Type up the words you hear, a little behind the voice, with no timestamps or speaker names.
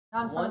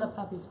Not in front of the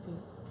puppies, Pete.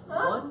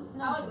 Huh? One?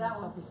 Not I like in front that of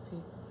the one. puppies,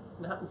 Pete.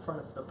 Not in front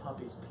of the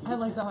puppies, Pete. I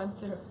like that one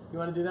too. You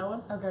want to do that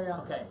one? Okay, yeah.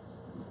 Okay.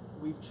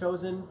 We've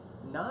chosen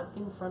not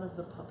in front of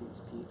the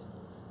puppies, Pete.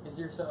 Is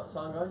your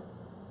song going?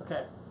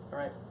 Okay. All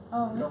right.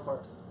 Go for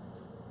it.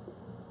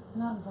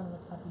 Not in front of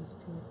the puppies,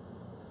 Pete.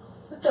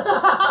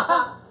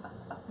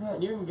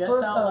 And you can guess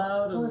out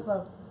loud. Who is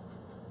low?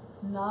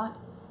 Not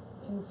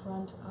in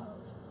front of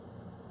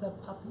the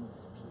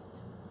puppies, Pete.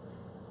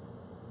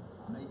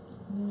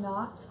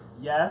 Not.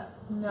 Yes.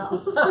 No.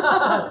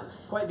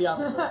 Quite the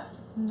opposite.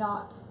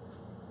 Not.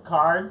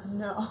 Cards.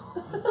 No.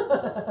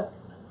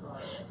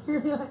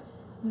 You're like,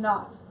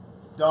 not.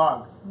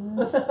 Dogs.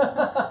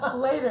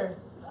 Later.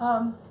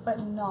 But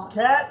not.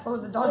 Cats. Oh,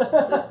 the dogs.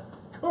 Of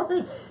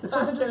course. I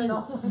Not just kidding.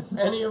 not.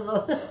 Any of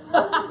those.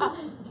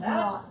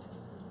 Not.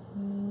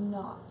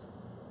 Not.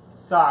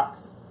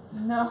 Socks.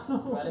 No.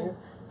 Ready?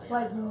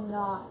 Like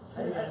not. I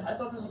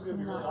thought this was going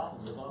to be really awesome.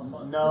 It was a lot of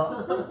fun. No. This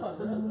is kind of fun.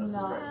 This is No.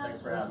 great.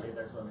 Thanks for having me.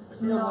 Thanks for letting me stick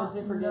See you around. on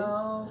Wednesday for games. No.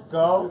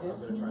 Go. I'm going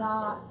to try and start.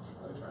 Not. I'm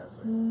going to try and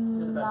start.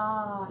 You're the best.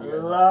 Not. You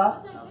guys La.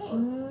 What's that have game? fun.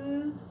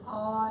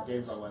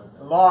 Games on Wednesday.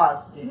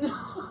 Lost. Games.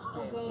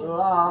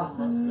 La.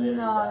 Later, Not. you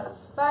guys.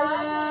 Bye,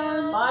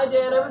 Dan. Bye,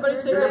 Dan. Everybody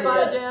say You're goodbye,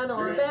 gonna get- Dan. Or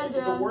you're Fan gonna- if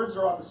the Dan. words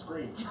are on the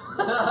screen.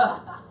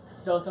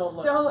 don't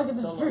look. Don't look at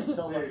the Don't screen. Look,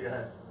 don't See look. you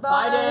guys.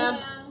 Bye, Dan.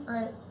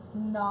 Alright.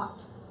 Not.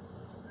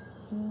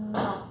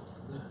 Not.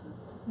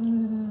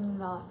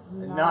 Not.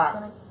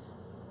 Knox.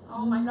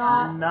 Oh my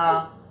Not.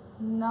 Nah.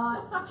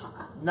 Not.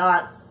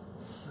 Knots.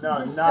 No.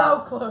 You're so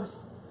Not.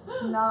 close.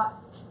 Not.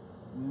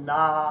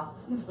 Nah.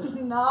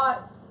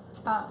 Not.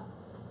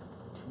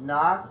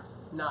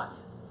 Knox. Not.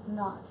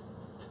 Not.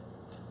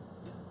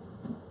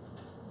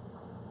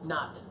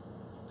 Not.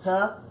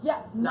 Ta.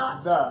 Yeah.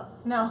 Not. The.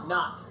 No.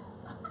 Not.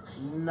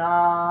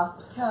 Nah.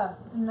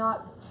 Not.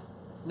 Not.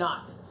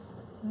 Not.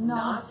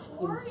 Not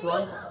in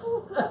front.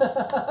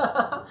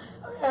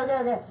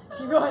 Okay.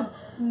 So you're going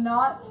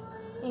not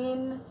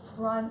in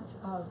front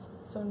of.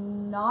 So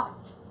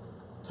not.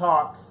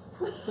 Talks.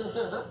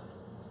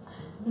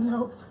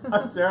 Nope.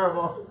 I'm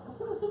terrible.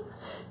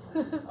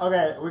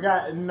 Okay, we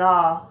got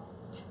nah.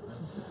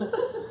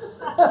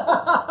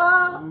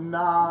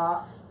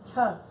 Nah.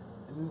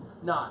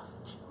 Not. Not.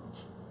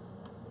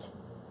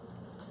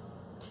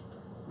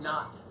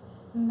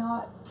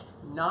 Not.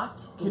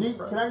 Not. Can in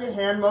front. I get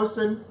hand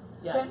motions?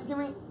 Yes. Give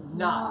me.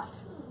 Not.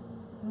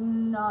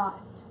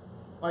 Not.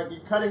 Like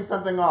you're cutting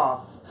something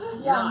off.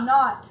 Yeah. Not.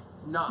 Not.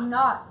 Not.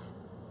 Not.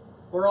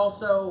 We're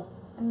also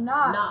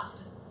Not.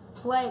 not.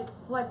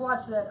 Like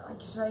watch that.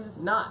 Like, should I just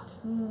Not.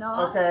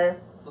 not? Okay.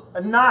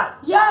 A knot.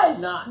 Yes.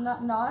 Not.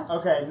 Not.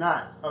 Okay,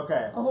 not.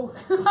 Okay. Oh.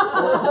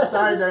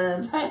 Sorry,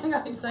 Dan. Diana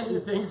got She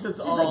excited. thinks it's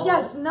She's all. like,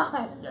 yes, not.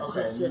 Yes,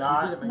 Okay, yes, yes,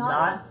 not- you did it. Not.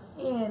 Not.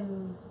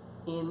 In.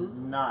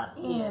 In. Not.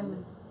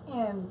 In.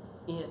 In.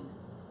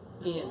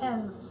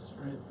 And.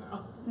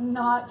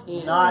 Not.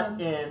 In. Not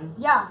in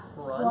Yeah.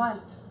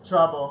 Front.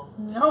 trouble.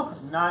 No.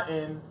 Not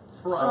in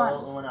Front.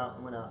 Oh, it went out.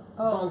 It went out.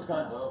 Oh. Song's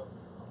gone. Oh.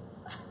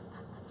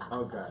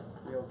 Oh god.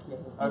 You okay?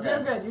 You're Okay.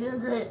 doing good. You're doing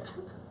great.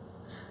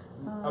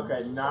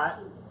 Okay. Not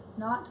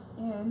Not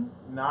in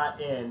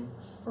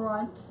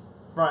front.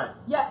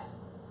 Yes.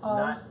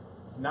 Of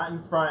Not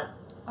in front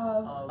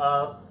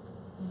of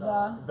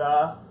the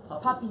the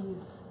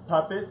puppies.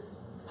 puppets.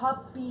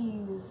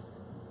 Puppies.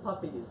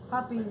 Puppies.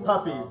 Puppies.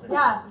 Puppies.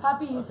 Yeah.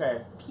 Puppies.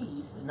 Okay.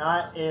 Pete.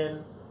 Not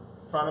in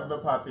front of the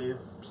puppies.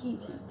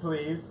 Pete.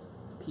 Please.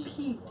 Pete.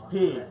 Pete.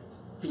 Pee.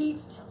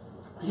 Pete.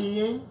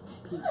 Peeing.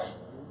 Pete.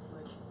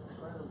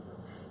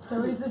 So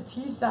where's the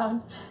T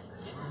sound?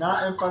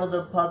 Not in front of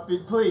the puppy.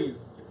 Please.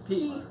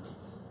 Pete.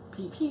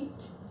 Pete. Pete.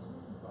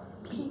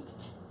 Pete.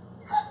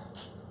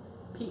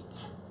 Pete.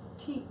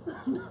 T.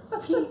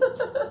 Pete.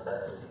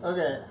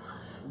 Okay.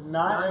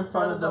 Not in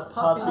front of the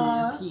puppies.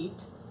 puppies.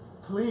 Pete.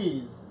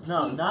 Please.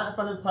 No, Pete. not in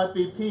front of the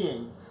puppy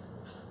peeing.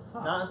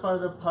 Not in front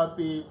of the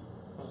puppy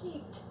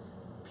Pete.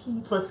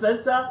 Pete.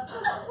 placenta.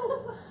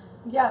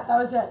 Yeah, that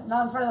was it.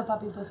 Not in front of the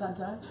puppy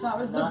placenta. That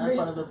was the Not in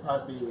front of phrase. the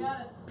puppy. You got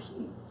it.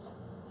 Pete.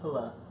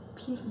 Hula.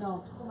 Pete.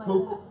 No. Oh my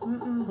Poop. God.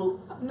 Mm-mm.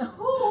 Poop.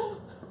 No.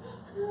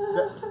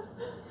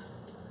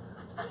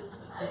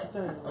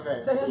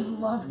 Okay. Diane's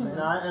loving it.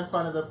 Not in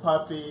front of the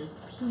puppy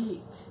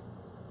Pete.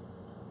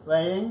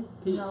 laying.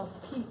 Pete. No.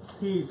 Pete.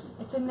 Peace.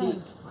 It's a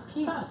name.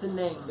 Pete. It's a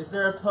name. Is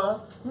there a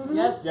pup? Mhm.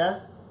 Yes.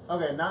 Yes.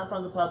 Okay. Not in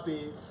front of the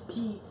puppy.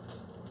 Pete.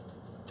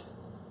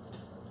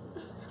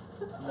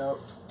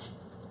 Nope.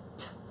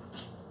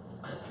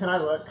 Can I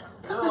look?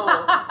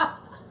 No.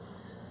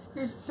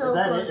 You're so Is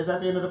that close. it? Is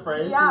that the end of the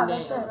phrase? Yeah,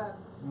 It's a that's name.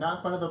 it. Not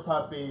in front of the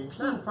puppy.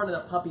 Not in front of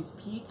the puppies.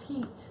 Pete.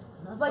 Pete.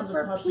 Not in Like front of the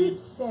for puppy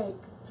Pete's sake.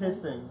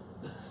 pissing.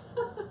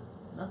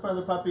 Not in front of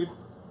the puppy.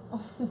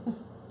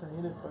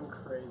 Diana's going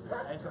crazy.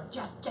 Diana's going,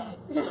 just get it.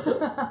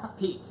 Pete.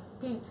 Pete.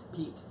 Pete.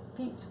 Pete.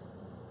 Pete.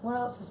 What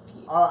else is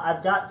Pete? Oh,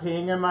 I've got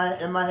peeing in my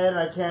head and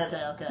I can't.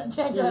 Okay, okay. You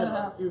can't You're get it good.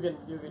 out. You're good.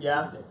 You're good.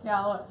 Yeah? You're good.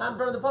 Yeah, look. Not in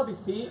front of the puppies,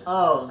 Pete.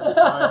 Oh, I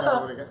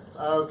know what I got.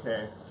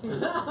 Okay.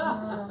 Pete.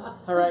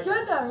 All right. It's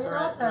good though. You're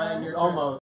All right, out there. Ryan, your turn. Almost.